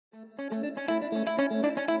The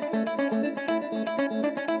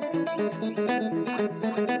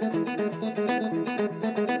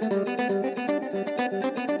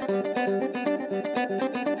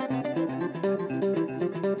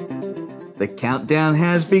countdown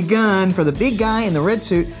has begun for the big guy in the red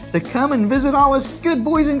suit to come and visit all us good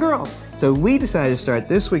boys and girls. So we decided to start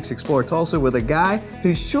this week's Explore Tulsa with a guy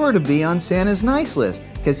who's sure to be on Santa's nice list,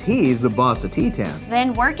 because he's the boss of T-Town.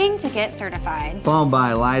 Then working to get certified. Followed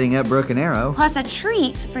by lighting up Broken Arrow. Plus a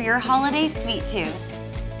treat for your holiday sweet tooth.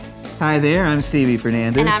 Hi there, I'm Stevie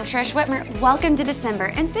Fernandez. And I'm Trish Whitmer. Welcome to December,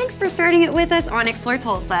 and thanks for starting it with us on Explore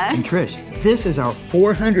Tulsa. And Trish, this is our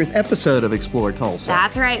 400th episode of Explore Tulsa.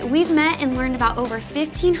 That's right. We've met and learned about over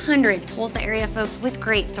 1,500 Tulsa area folks with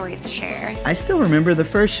great stories to share. I still remember the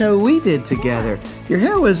first show we did together. Your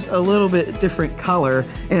hair was a little bit different color,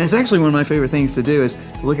 and it's actually one of my favorite things to do is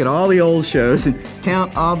look at all the old shows and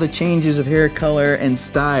count all the changes of hair color and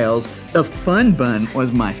styles. The fun bun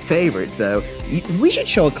was my favorite, though. We should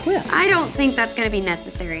show a clip. I don't think that's going to be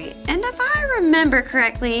necessary. And if I remember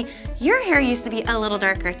correctly, your hair used to be a little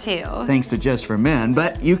darker too. Thanks to Just for Men,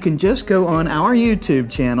 but you can just go on our YouTube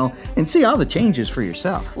channel and see all the changes for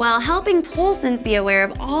yourself. Well, helping Tulsans be aware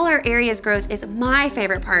of all our area's growth is my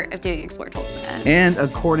favorite part of doing Explore Tulsa. And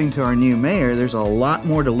according to our new mayor, there's a lot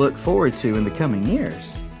more to look forward to in the coming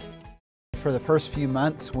years. For the first few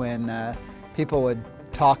months when people would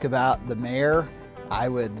talk about the mayor, I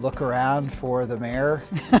would look around for the mayor.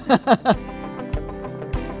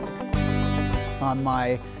 On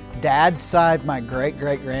my dad's side, my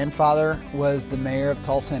great-great-grandfather was the mayor of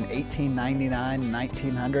Tulsa in 1899 and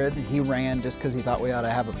 1900. He ran just because he thought we ought to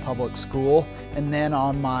have a public school. And then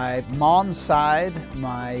on my mom's side,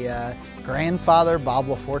 my grandfather, Bob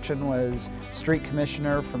LaFortune, was street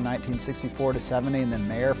commissioner from 1964 to 70, and then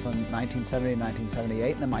mayor from 1970 to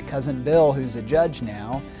 1978. And then my cousin Bill, who's a judge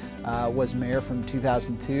now, was mayor from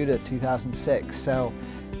 2002 to 2006. So,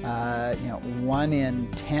 you know, 1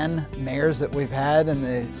 in 10 mayors that we've had in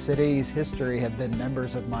the city's history have been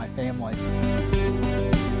members of my family.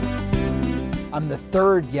 I'm the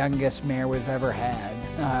third youngest mayor we've ever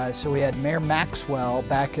had. So we had Mayor Maxwell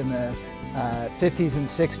back in the 50s and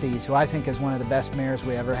 60s, who I think is one of the best mayors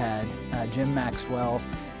we ever had, Jim Maxwell.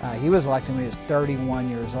 He was elected when he was 31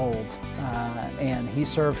 years old, and he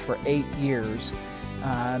served for 8 years.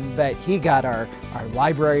 But he got our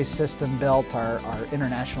library system built, our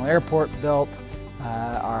international airport built,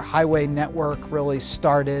 our highway network really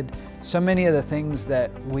started. So many of the things that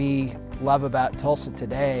we love about Tulsa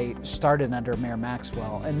today started under Mayor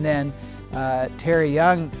Maxwell. And then Terry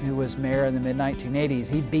Young, who was mayor in the mid-1980s,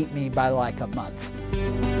 he beat me by like a month.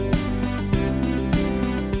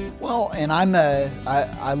 Well, and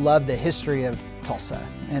I love the history of Tulsa.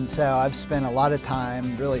 And so I've spent a lot of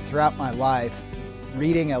time really throughout my life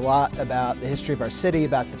reading a lot about the history of our city,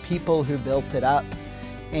 about the people who built it up.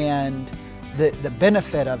 And the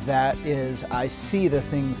benefit of that is I see the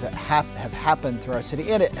things that have happened through our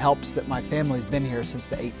city, and it helps that my family's been here since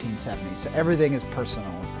the 1870s, so everything is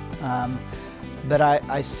personal. But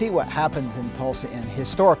I see what happens in Tulsa in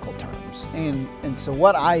historical terms. And so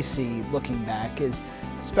what I see looking back is,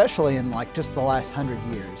 especially in like just the last 100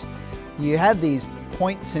 years, you had these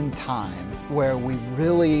points in time where we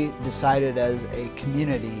really decided as a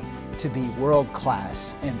community to be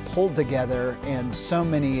world-class and pulled together, and so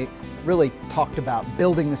many really talked about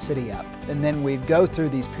building the city up. And then we'd go through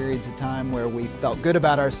these periods of time where we felt good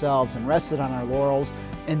about ourselves and rested on our laurels,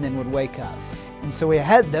 and then would wake up. And so we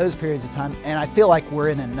had those periods of time, and I feel like we're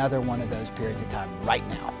in another one of those periods of time right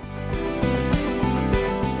now.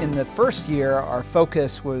 In the first year, our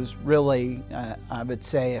focus was really, I would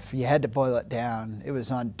say, if you had to boil it down, it was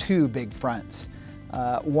on 2 big fronts.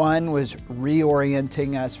 One was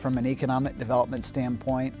reorienting us from an economic development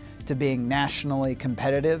standpoint to being nationally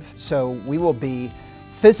competitive. So we will be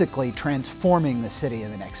physically transforming the city in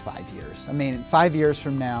the next 5 years. I mean, 5 years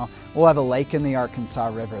from now, we'll have a lake in the Arkansas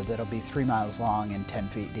River that'll be 3 miles long and 10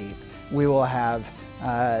 feet deep. We will have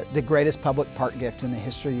the greatest public park gift in the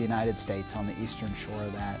history of the United States on the eastern shore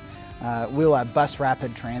of that. We'll have bus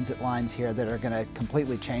rapid transit lines here that are going to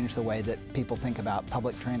completely change the way that people think about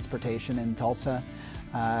public transportation in Tulsa.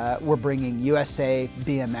 We're bringing USA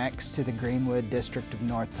BMX to the Greenwood district of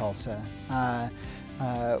North Tulsa.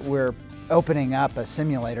 We're opening up a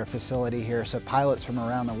simulator facility here so pilots from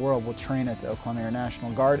around the world will train at the Oklahoma Air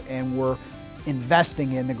National Guard, and we're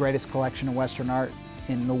investing in the greatest collection of Western art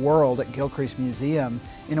in the world at Gilcrease Museum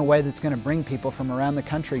in a way that's going to bring people from around the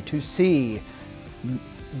country to see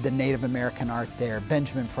the Native American art there,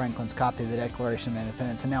 Benjamin Franklin's copy of the Declaration of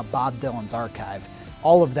Independence, and now Bob Dylan's archive.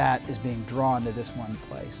 All of that is being drawn to this one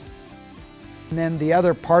place. And then the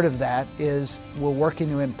other part of that is we're working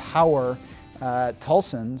to empower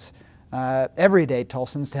Tulsans, everyday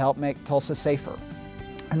Tulsans, to help make Tulsa safer.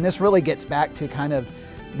 And this really gets back to kind of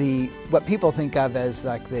what people think of as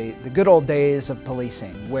like the good old days of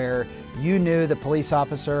policing, where you knew the police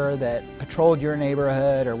officer that patrolled your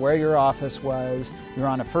neighborhood or where your office was. You're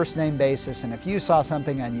on a first name basis, and if you saw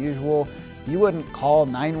something unusual, you wouldn't call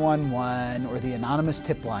 911 or the anonymous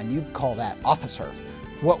tip line, you'd call that officer.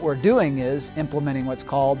 What we're doing is implementing what's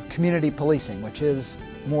called community policing, which is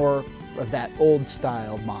more of that old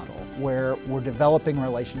style model, where we're developing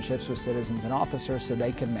relationships with citizens and officers so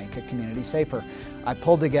they can make a community safer. I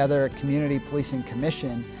pulled together a community policing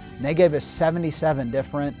commission, and they gave us 77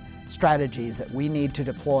 different strategies that we need to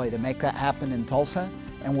deploy to make that happen in Tulsa,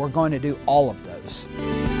 and we're going to do all of those.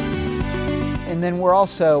 And then we're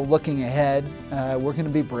also looking ahead. We're going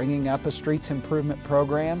to be bringing up a streets improvement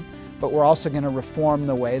program, but we're also going to reform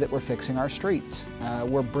the way that we're fixing our streets.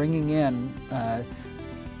 We're bringing in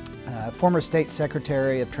former State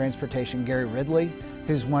Secretary of Transportation Gary Ridley,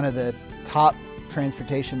 who's one of the top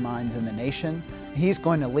transportation minds in the nation. He's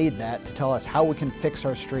going to lead that to tell us how we can fix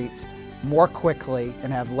our streets more quickly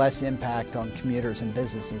and have less impact on commuters and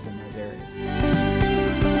businesses in those areas.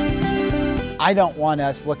 I don't want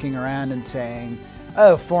us looking around and saying,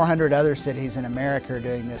 oh, 400 other cities in America are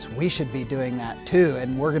doing this, we should be doing that too,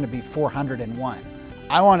 and we're going to be 401.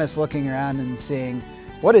 I want us looking around and seeing,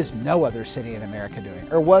 what is no other city in America doing?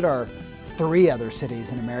 Or what are 3 other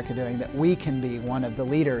cities in America doing that we can be one of the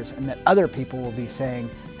leaders, and that other people will be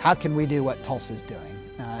saying, how can we do what Tulsa's doing?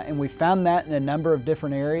 And we found that in a number of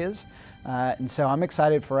different areas. And so I'm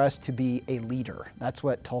excited for us to be a leader. That's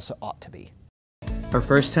what Tulsa ought to be. Our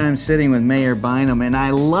first time sitting with Mayor Bynum, and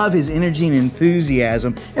I love his energy and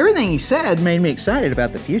enthusiasm. Everything he said made me excited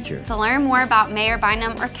about the future. To learn more about Mayor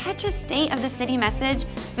Bynum or catch a State of the City message,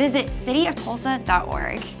 visit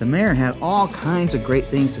cityoftulsa.org. The mayor had all kinds of great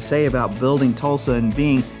things to say about building Tulsa and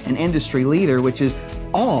being an industry leader, which is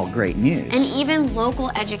all great news. And even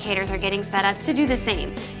local educators are getting set up to do the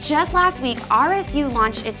same. Just last week, RSU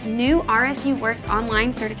launched its new RSU Works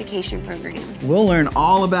online certification program. We'll learn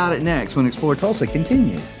all about it next when Explore Tulsa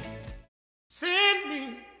continues. Send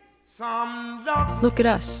me some love. Look at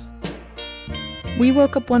us. We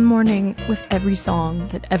woke up one morning with every song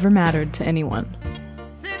that ever mattered to anyone.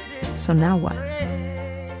 So now what?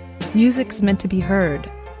 Music's meant to be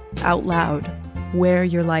heard, out loud, where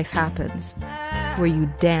your life happens. Where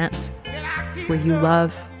you dance, where you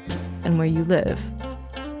love, and where you live.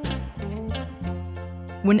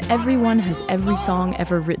 When everyone has every song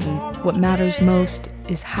ever written, what matters most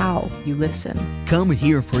is how you listen. Come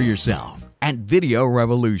hear for yourself at Video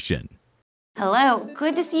Revolution. Hello,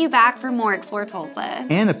 good to see you back for more Explore Tulsa.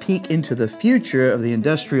 And a peek into the future of the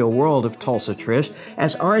industrial world of Tulsa, Trish,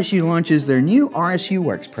 as RSU launches their new RSU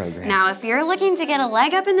Works program. Now, if you're looking to get a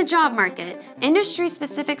leg up in the job market,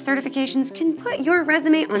 industry-specific certifications can put your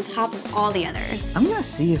resume on top of all the others. I'm gonna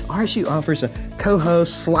see if RSU offers a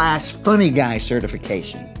co-host / funny guy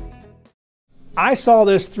certification. I saw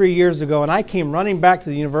this 3 years ago, and I came running back to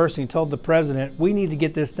the university and told the president, we need to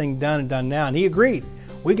get this thing done and done now, and he agreed.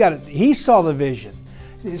 We got it. He saw the vision.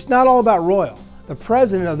 It's not all about Royal. The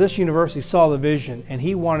president of this university saw the vision, and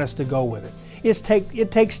he wanted us to go with it.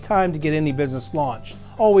 It takes time to get any business launched.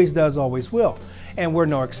 Always does, always will. And we're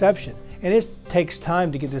no exception. And it takes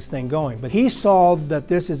time to get this thing going. But he saw that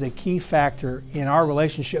this is a key factor in our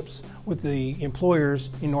relationships with the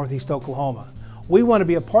employers in Northeast Oklahoma. We want to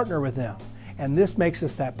be a partner with them, and this makes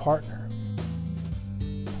us that partner.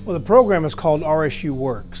 Well, the program is called RSU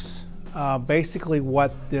Works. Basically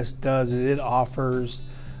what this does is it offers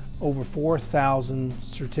over 4,000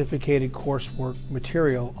 certificated coursework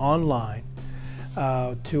material online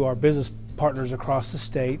to our business partners across the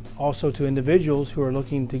state, also to individuals who are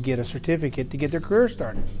looking to get a certificate to get their career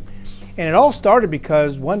started. And it all started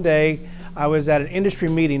because one day I was at an industry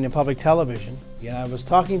meeting in public television, and I was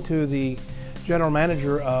talking to the general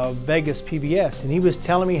manager of Vegas PBS, and he was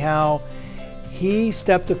telling me how he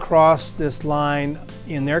stepped across this line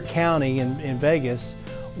in their county in Vegas,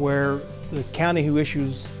 where the county who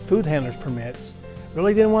issues food handlers permits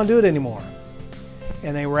really didn't want to do it anymore.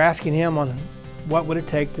 And they were asking him on what would it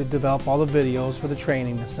take to develop all the videos for the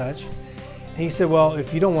training and such. And he said, well,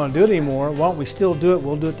 if you don't want to do it anymore, why don't we still do it?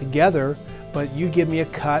 We'll do it together, but you give me a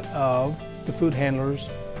cut of the food handlers'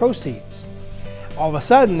 proceeds. All of a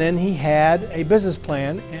sudden, then he had a business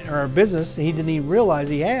plan, or a business he didn't even realize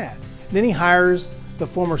he had. Then he hires the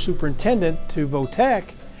former superintendent to Votech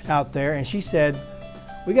out there, and she said,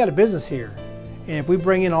 we got a business here. And if we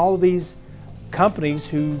bring in all of these companies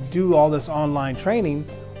who do all this online training,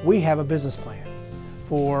 we have a business plan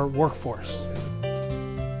for workforce.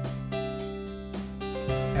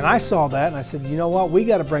 And I saw that and I said, you know what, we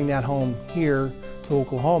got to bring that home here to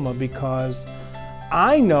Oklahoma, because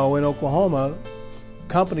I know in Oklahoma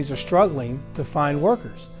companies are struggling to find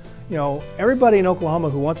workers. You know, everybody in Oklahoma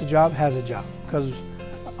who wants a job has a job because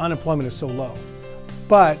unemployment is so low.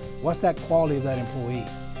 But what's that quality of that employee?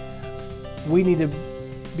 We need to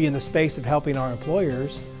be in the space of helping our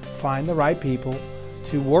employers find the right people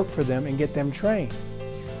to work for them and get them trained.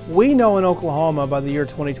 We know in Oklahoma by the year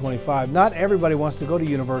 2025, not everybody wants to go to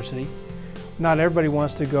university. Not everybody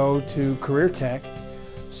wants to go to career tech.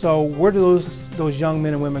 So where do those young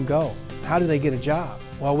men and women go? How do they get a job?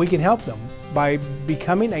 Well, we can help them by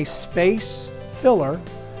becoming a space filler,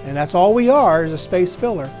 and that's all we are, is a space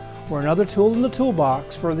filler. We're another tool in the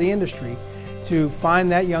toolbox for the industry to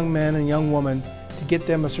find that young man and young woman, to get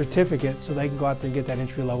them a certificate so they can go out there and get that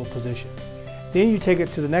entry-level position. Then you take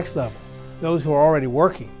it to the next level. Those who are already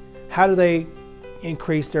working, how do they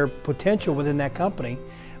increase their potential within that company?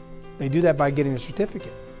 They do that by getting a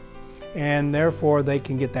certificate, and therefore they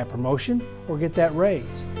can get that promotion or get that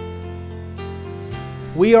raise.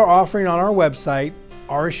 We are offering on our website,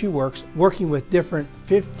 RSU Works, working with different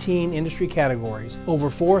 15 industry categories, over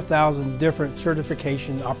 4,000 different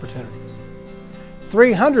certification opportunities.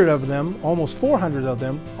 300 of them, almost 400 of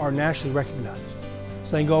them, are nationally recognized.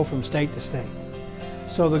 So they go from state to state.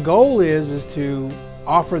 So the goal is to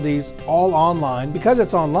offer these all online. Because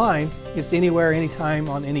it's online, it's anywhere, anytime,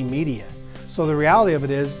 on any media. So the reality of it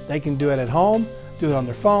is they can do it at home, do it on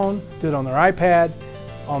their phone, do it on their iPad,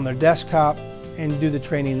 on their desktop, and do the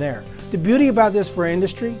training there. The beauty about this for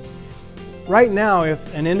industry, right now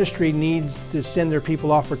if an industry needs to send their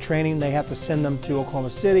people off for training, they have to send them to Oklahoma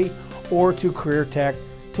City or to Career Tech,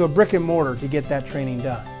 to a brick and mortar to get that training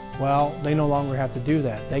done. Well, they no longer have to do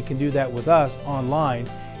that. They can do that with us online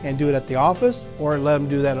and do it at the office, or let them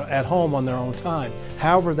do that at home on their own time.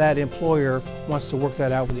 However that employer wants to work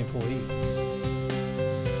that out with the employee.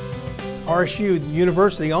 RSU, the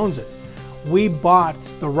university, owns it. We bought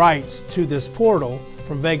the rights to this portal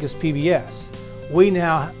from Vegas PBS. We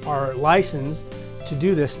now are licensed to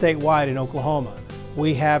do this statewide in Oklahoma.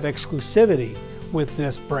 We have exclusivity with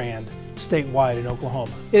this brand statewide in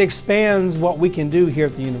Oklahoma. It expands what we can do here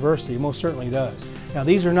at the university, it most certainly does. Now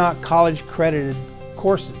these are not college credited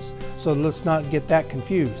courses, so let's not get that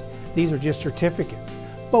confused. These are just certificates.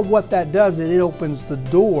 But what that does is it opens the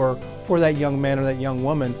door for that young man or that young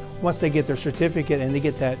woman once they get their certificate and they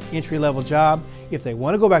get that entry-level job. If they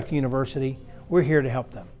want to go back to university, we're here to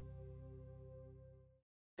help them.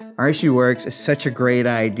 RSU Works is such a great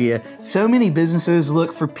idea. So many businesses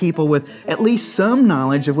look for people with at least some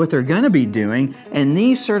knowledge of what they're going to be doing, and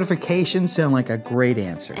these certifications sound like a great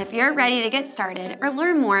answer. If you're ready to get started or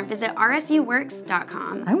learn more, visit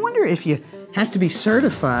rsuworks.com. I wonder if you have to be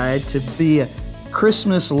certified to be a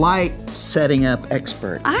Christmas light setting up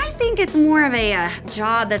expert. I think it's more of a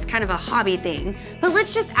job that's kind of a hobby thing. But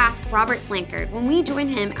let's just ask Robert Slankard when we join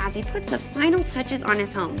him as he puts the final touches on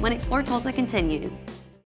his home when Explore Tulsa continues.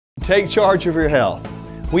 Take charge of your health.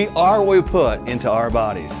 We are what we put into our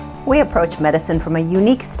bodies. We approach medicine from a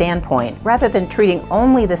unique standpoint. Rather than treating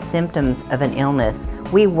only the symptoms of an illness,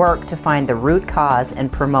 we work to find the root cause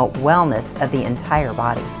and promote wellness of the entire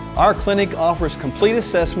body. Our clinic offers complete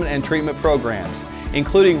assessment and treatment programs,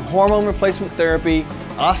 including hormone replacement therapy,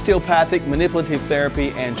 osteopathic manipulative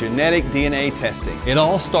therapy, and genetic DNA testing. It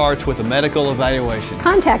all starts with a medical evaluation.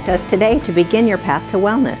 Contact us today to begin your path to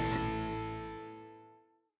wellness.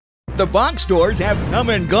 The box stores have come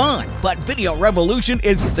and gone, but Video Revolution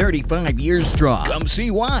is 35 years strong. Come see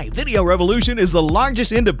why. Video Revolution is the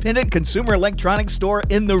largest independent consumer electronics store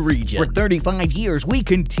in the region. For 35 years, we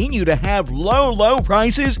continue to have low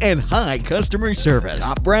prices and high customer service.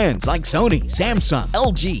 Top brands like Sony, Samsung,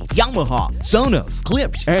 LG, Yamaha, Sonos,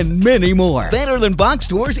 Klipsch, and many more. Better than box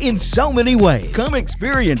stores in so many ways. Come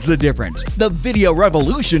experience the difference. The Video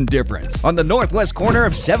Revolution difference on the northwest corner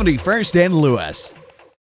of 71st and Lewis.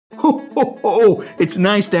 It's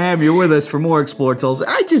nice to have you with us for more Explore Tulsa.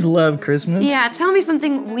 I just love Christmas. Yeah, tell me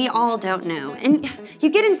something we all don't know. And you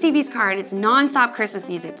get in Stevie's car and it's non-stop Christmas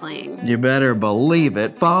music playing. You better believe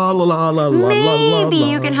it. Maybe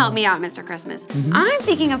you can help me out, Mr. Christmas. I'm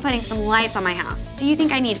thinking of putting some lights on my house. Do you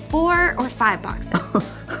think I need 4 or 5 boxes?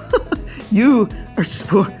 You are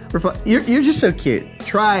you're just so cute.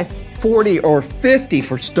 Try 40 or 50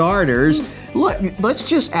 for starters. Look, let's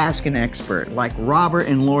just ask an expert like Robert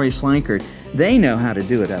and Lori Slankard. They know how to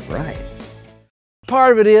do it upright.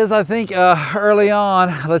 Part of it is, I think, early on,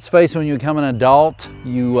 let's face it, when you become an adult,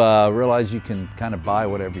 you realize you can kind of buy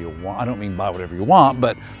whatever you want. I don't mean buy whatever you want,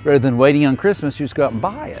 but rather than waiting on Christmas, you just go out and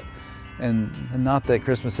buy it. And not that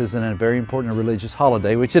Christmas isn't a very important religious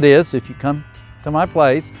holiday, which it is if you come to my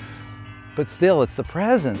place. But still, it's the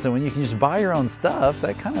presents, and when you can just buy your own stuff,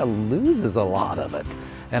 that kind of loses a lot of it.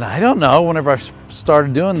 And I don't know, whenever I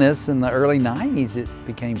started doing this in the early 90s, it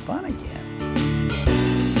became fun again.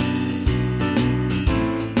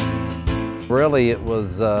 Really, it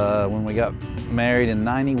was when we got married in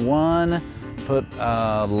 '91, put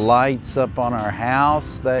lights up on our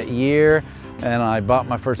house that year, and I bought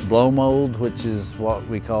my first blow mold, which is what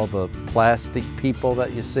we call the plastic people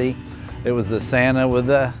that you see. It was the Santa with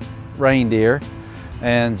the reindeer,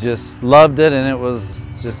 and just loved it, and it was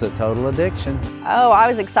just a total addiction. Oh, I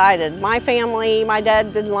was excited. My family, my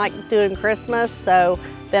dad didn't like doing Christmas, so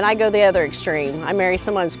then I go the other extreme. I marry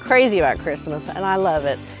someone who's crazy about Christmas, and I love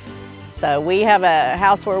it. So we have a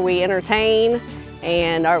house where we entertain,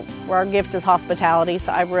 and our gift is hospitality,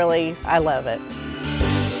 so I love it.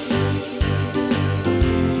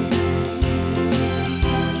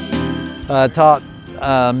 I taught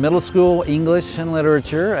middle school English and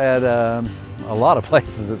literature at a lot of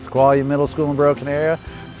places. At Sequoia Middle School in Broken Arrow,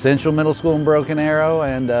 Central Middle School in Broken Arrow,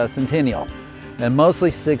 and Centennial. And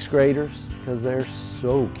mostly 6th graders, because they're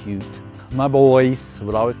so cute. My boys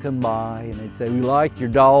would always come by and they'd say, "We like your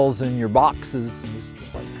dolls and your boxes, Mr.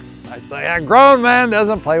 Slater." I'd say, "A grown man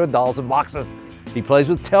doesn't play with dolls and boxes. He plays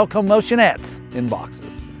with Telco Motionettes in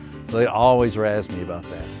boxes." So they always razz me about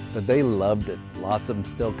that. But they loved it. Lots of them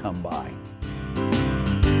still come by.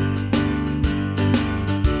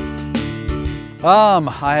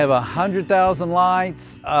 I have 100,000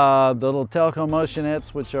 lights, the little Telco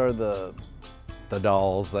Motionettes, which are the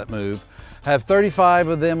dolls that move. I have 35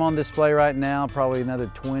 of them on display right now, probably another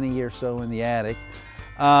 20 or so in the attic.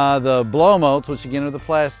 The blow molds, which again are the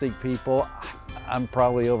plastic people, I'm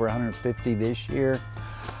probably over 150 this year.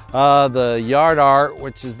 The yard art,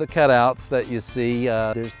 which is the cutouts that you see,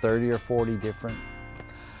 there's 30 or 40 different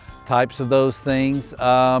types of those things. The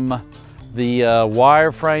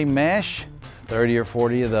wireframe mesh, 30 or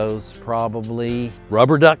 40 of those probably.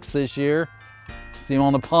 Rubber ducks this year. See them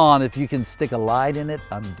on the pond. If you can stick a light in it,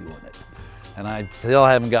 I'm doing it. And I still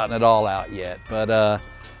haven't gotten it all out yet, but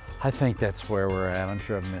I think that's where we're at. I'm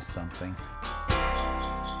sure I've missed something.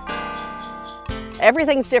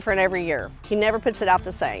 Everything's different every year. He never puts it out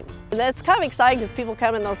the same. And that's kind of exciting because people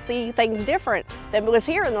come and they'll see things different than was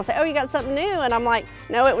here, and they'll say, "Oh, you got something new?" And I'm like,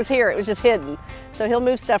 "No, it was here, it was just hidden." So he'll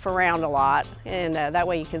move stuff around a lot, and that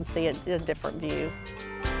way you can see it in a different view.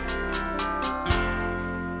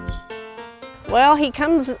 Well, he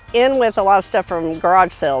comes in with a lot of stuff from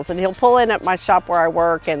garage sales, and he'll pull in at my shop where I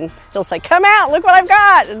work, and he'll say, "Come out, look what I've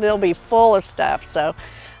got," and it'll be full of stuff. So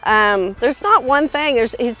there's not one thing,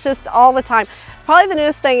 he's just all the time. Probably the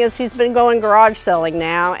newest thing is he's been going garage selling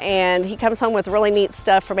now, and he comes home with really neat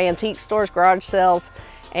stuff from antique stores, garage sales,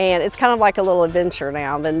 and it's kind of like a little adventure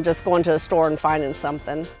now than just going to a store and finding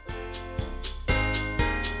something.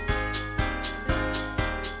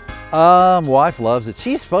 Wife loves it.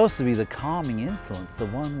 She's supposed to be the calming influence, the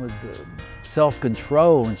one with the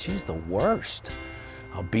self-control, and she's the worst.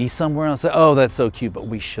 I'll be somewhere and I'll say, "Oh, that's so cute, but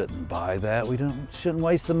we shouldn't buy that. We shouldn't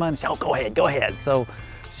waste the money." She says, "Oh, go ahead, go ahead." So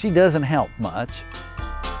she doesn't help much.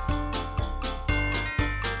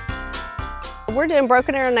 We're doing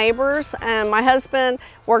Broken Arrow Neighbors. My husband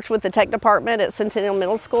worked with the tech department at Centennial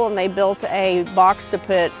Middle School, and they built a box to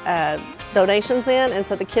put donations in, and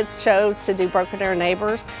so the kids chose to do Broken Arrow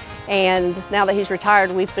Neighbors. And now that he's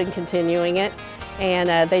retired, we've been continuing it,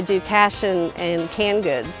 and they do cash and canned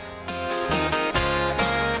goods.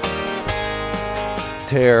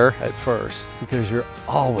 Terror at first, because you're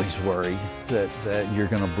always worried that you're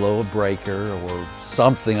going to blow a breaker or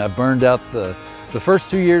something. I burned out the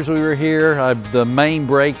first 2 years we were here, the main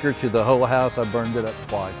breaker to the whole house, I burned it up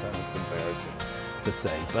twice. It's embarrassing to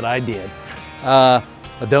say, but I did. I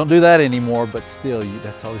don't do that anymore, but still,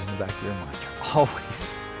 that's always in the back of your mind. You're always,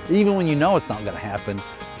 even when you know it's not going to happen,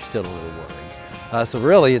 you're still a little worried. So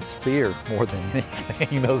really, it's fear more than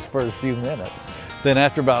anything those first few minutes. Then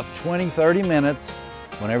after about 20, 30 minutes,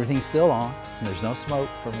 when everything's still on and there's no smoke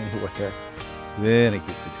from anywhere, then it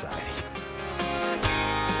gets exciting.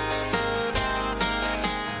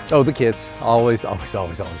 Oh, the kids, always, always,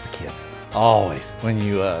 always, always the kids, always.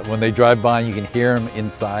 When they drive by, you can hear them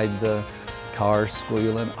inside the car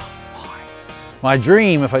squealing. Oh, my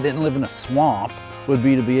dream, if I didn't live in a swamp, would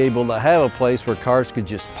be to be able to have a place where cars could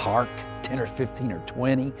just park, 10 or 15 or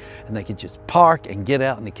 20, and they could just park and get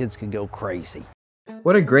out and the kids could go crazy.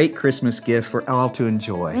 What a great Christmas gift for all to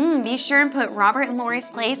enjoy. Be sure and put Robert and Lori's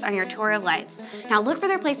place on your tour of lights. Now look for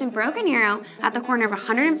their place in Broken Arrow at the corner of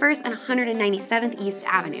 101st and 197th East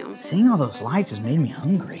Avenue. Seeing all those lights has made me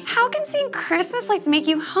hungry. How can seeing Christmas lights make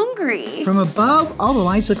you hungry? From above, all the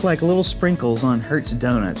lights look like little sprinkles on Hertz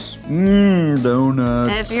donuts.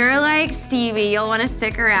 Donuts. If you're like Stevie, you'll want to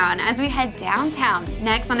stick around as we head downtown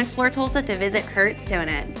next on Explore Tulsa to visit Hertz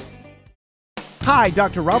Donuts. Hi,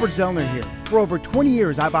 Dr. Robert Zellner here. For over 20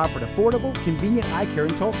 years, I've offered affordable, convenient eye care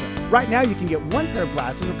in Tulsa. Right now, you can get one pair of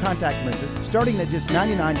glasses or contact lenses starting at just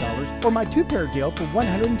 $99, or my two-pair deal for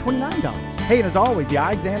 $129. Hey, and as always, the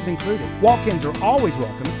eye exam's included. Walk-ins are always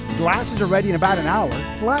welcome. Glasses are ready in about an hour.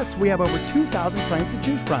 Plus, we have over 2,000 frames to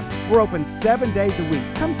choose from. We're open 7 days a week.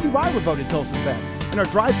 Come see why we're voted Tulsa's best. And our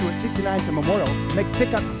drive-thru at 69th and Memorial makes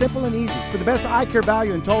pickup simple and easy. For the best eye care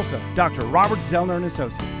value in Tulsa, Dr. Robert Zellner and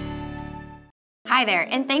Associates. Hi there,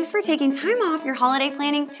 and thanks for taking time off your holiday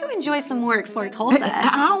planning to enjoy some more Explore Tulsa. Hey,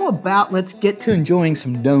 how about let's get to enjoying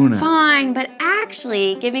some donuts? Fine, but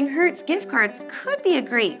actually, giving Hertz gift cards could be a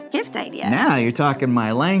great gift idea. Now you're talking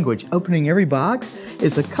my language. Opening every box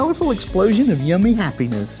is a colorful explosion of yummy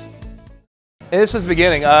happiness. This is the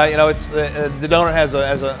beginning. You know, it's the donut has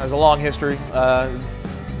a long history.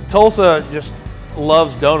 Tulsa just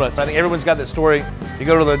loves donuts. I think everyone's got that story. You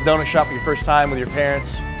go to the donut shop for your first time with your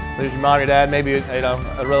parents. There's your mom or dad, maybe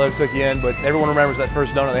a relative took you in, but everyone remembers that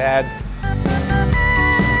first donut they had.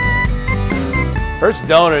 Hertz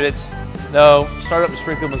Donut, started up in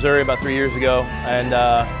Springfield, Missouri about 3 years ago, and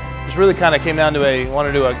just really kind of came down to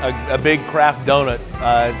wanted to do a big craft donut,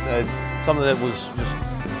 something that was just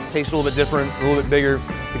tasted a little bit different, a little bit bigger.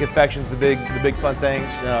 The confections, the big fun things.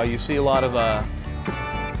 You know, you see a lot of the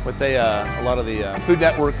Food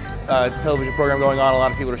Network television program going on. A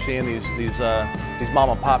lot of people are seeing these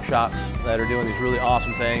mom and pop shops that are doing these really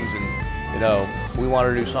awesome things, and you know, we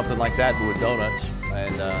wanted to do something like that but with donuts,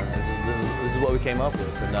 and this is what we came up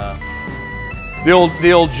with. And the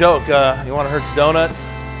old joke, you want a Hertz donut?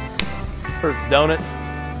 Hertz donut.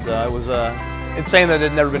 So it was insane that it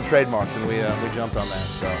had never been trademarked, and we jumped on that.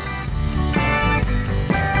 So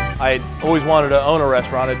I always wanted to own a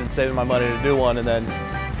restaurant. I'd been saving my money to do one, and then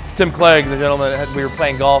Tim Clegg, the gentleman, we were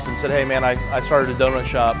playing golf and said, hey man, I started a donut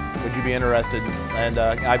shop, would you be interested? And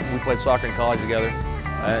we played soccer in college together.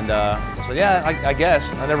 And I said, yeah, I guess.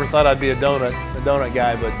 I never thought I'd be a donut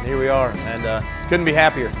guy, but here we are, and couldn't be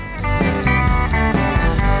happier.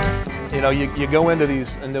 You know, you go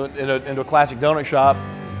into a classic donut shop,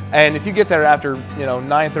 and if you get there after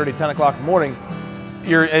 9:30, 10 o'clock in the morning,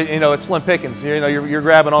 it's slim pickings. You're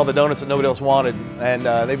grabbing all the donuts that nobody else wanted, and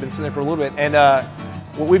they've been sitting there for a little bit. And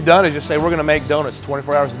what we've done is just say we're going to make donuts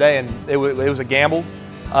 24 hours a day, and it was a gamble.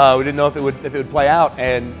 We didn't know if it would play out,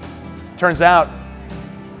 and turns out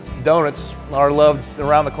donuts are loved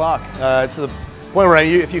around the clock to the point where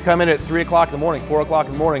if you come in at 3 o'clock in the morning, 4 o'clock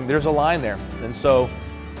in the morning, there's a line there, and so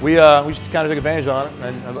we just kind of took advantage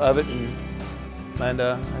of it and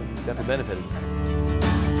definitely benefited.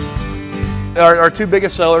 Our two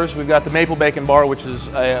biggest sellers, we've got the maple bacon bar, which is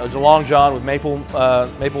a long john with maple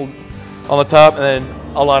on the top, and then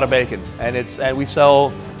a lot of bacon, and we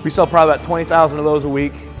sell probably about 20,000 of those a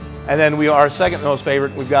week. And then our second most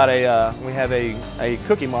favorite, we have a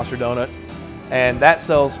Cookie Monster donut, and that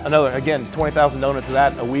sells again 20,000 donuts of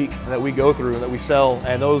that a week that we go through that we sell,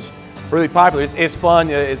 and those are really popular. It's fun,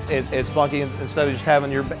 it's funky. Instead of just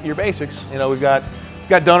having your basics, we've got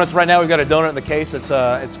donuts right now. We've got a donut in the case.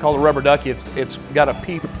 It's called a rubber ducky. It's got a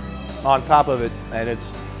peep on top of it, and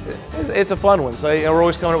it's a fun one. So we're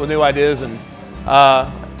always coming up with new ideas and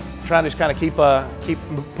trying to just kind of keep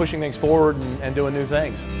pushing things forward and doing new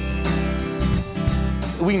things.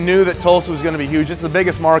 We knew that Tulsa was going to be huge. It's the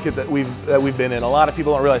biggest market that we've been in. A lot of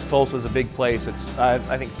people don't realize Tulsa is a big place. It's I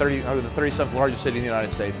think the 37th largest city in the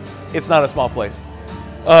United States. It's not a small place.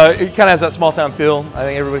 It kind of has that small town feel. I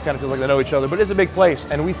think everybody kind of feels like they know each other, but it's a big place,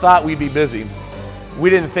 and we thought we'd be busy. We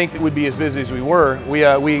didn't think that we'd be as busy as we were.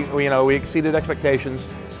 We exceeded expectations,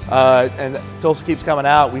 and Tulsa keeps coming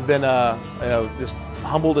out. We've been just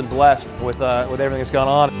humbled and blessed with everything that's gone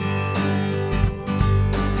on.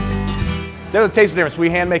 There's a taste difference. We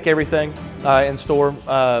hand make everything in store,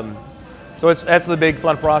 so that's the big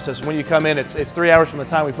fun process. When you come in, it's 3 hours from the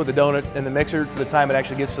time we put the donut in the mixer to the time it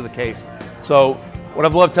actually gets to the case. So what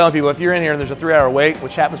I've loved telling people, if you're in here and there's a 3 hour wait,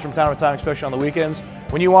 which happens from time to time, especially on the weekends,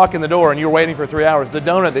 when you walk in the door and you're waiting for 3 hours, the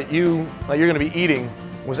donut that you're going to be eating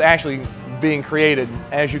was actually being created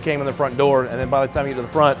as you came in the front door, and then by the time you get to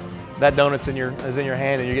the front, that donut's is in your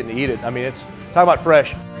hand and you're getting to eat it. I mean, talk about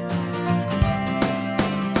fresh.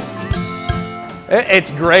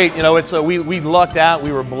 It's great. You know, we lucked out.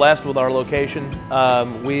 We were blessed with our location.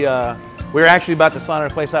 We were actually about to sign our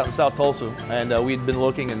place out in South Tulsa, and we'd been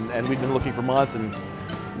looking, and we'd been looking for months, and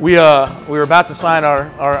we were about to sign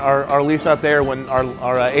our lease out there when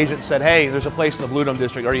our agent said, "Hey, there's a place in the Bynum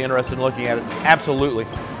district. Are you interested in looking at it?" Absolutely.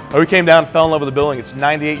 We came down and fell in love with the building. It's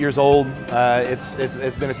 98 years old. It's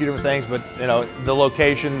been a few different things, but you know, the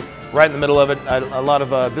location right in the middle of it. A lot of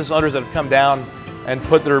business owners that have come down and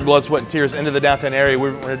put their blood, sweat, and tears into the downtown area.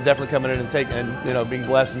 We're definitely coming in and being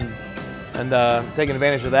blessed and taking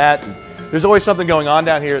advantage of that. And there's always something going on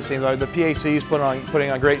down here. It seems like the PAC's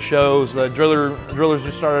putting on great shows. The drillers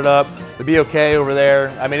just started up. The BOK over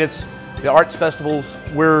there. I mean, it's the arts festivals.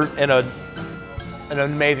 We're in an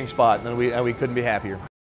amazing spot, and we couldn't be happier.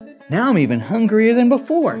 Now I'm even hungrier than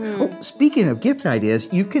before. Oh, speaking of gift ideas,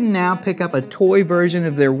 you can now pick up a toy version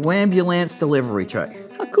of their Wambulance delivery truck.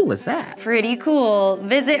 How cool is that? Pretty cool.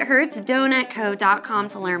 Visit HertzDonutCo.com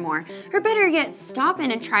to learn more. Or better yet, stop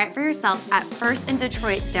in and try it for yourself at First in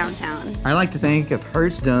Detroit downtown. I like to think of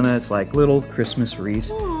Hertz Donuts like little Christmas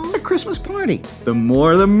wreaths at a Christmas party. The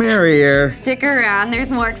more the merrier. Stick around, there's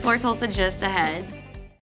more Explore Tulsa just ahead.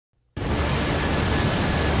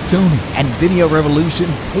 Sony and Video Revolution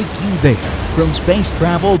take you there. From space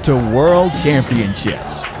travel to world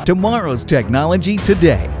championships. Tomorrow's technology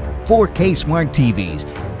today. 4K smart TVs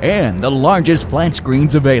and the largest flat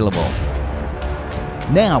screens available.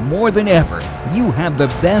 Now more than ever, you have the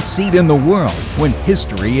best seat in the world when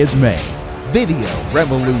history is made. Video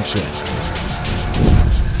Revolution.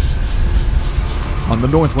 On the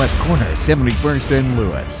northwest corner, 71st and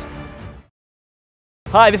Lewis.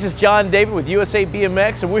 Hi, this is John David with USA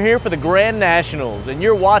BMX, and we're here for the Grand Nationals, and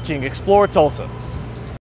you're watching Explore Tulsa.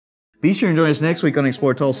 Be sure and join us next week on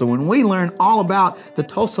Explore Tulsa when we learn all about the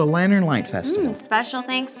Tulsa Lantern Light Festival. Special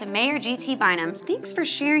thanks to Mayor G.T. Bynum. Thanks for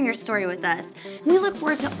sharing your story with us. And we look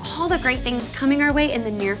forward to all the great things coming our way in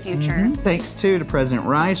the near future. Thanks too to President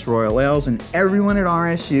Rice, Royal Els, and everyone at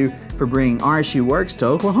RSU for bringing RSU Works to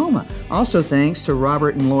Oklahoma. Also thanks to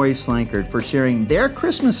Robert and Lori Slankard for sharing their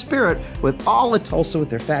Christmas spirit with all of Tulsa with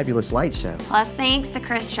their fabulous light show. Plus thanks to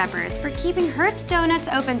Chris Sheppers for keeping Hertz Donuts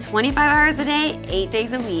open 25 hours a day, 8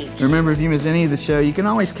 days a week. Remember, if you miss any of the show, you can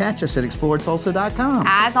always catch us at exploretulsa.com.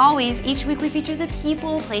 As always, each week we feature the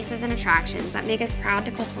people, places, and attractions that make us proud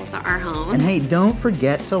to call Tulsa our home. And hey, don't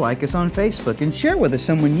forget to like us on Facebook and share with us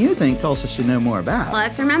someone you think Tulsa should know more about.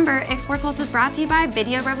 Plus remember, Explore Tulsa is brought to you by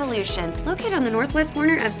Video Revolution, located on the northwest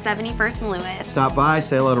corner of 71st and Lewis. Stop by,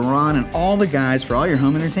 say hello to Ron and all the guys for all your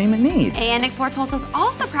home entertainment needs. And Explore Tulsa is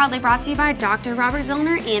also proudly brought to you by Dr. Robert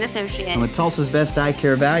Zillner and Associates. And with Tulsa's best eye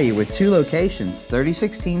care value with 2 locations,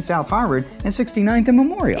 3016 South Harvard and 69th and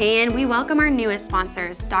Memorial. And we welcome our newest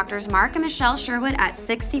sponsors, Doctors Mark and Michelle Sherwood at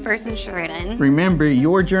 61st and Sheridan. Remember,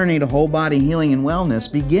 your journey to whole body healing and wellness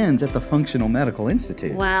begins at the Functional Medical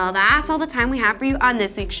Institute. Well, that's all the time we have for you on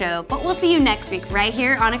this week's show, but we'll see you next week right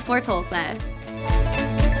here on Explore Tulsa.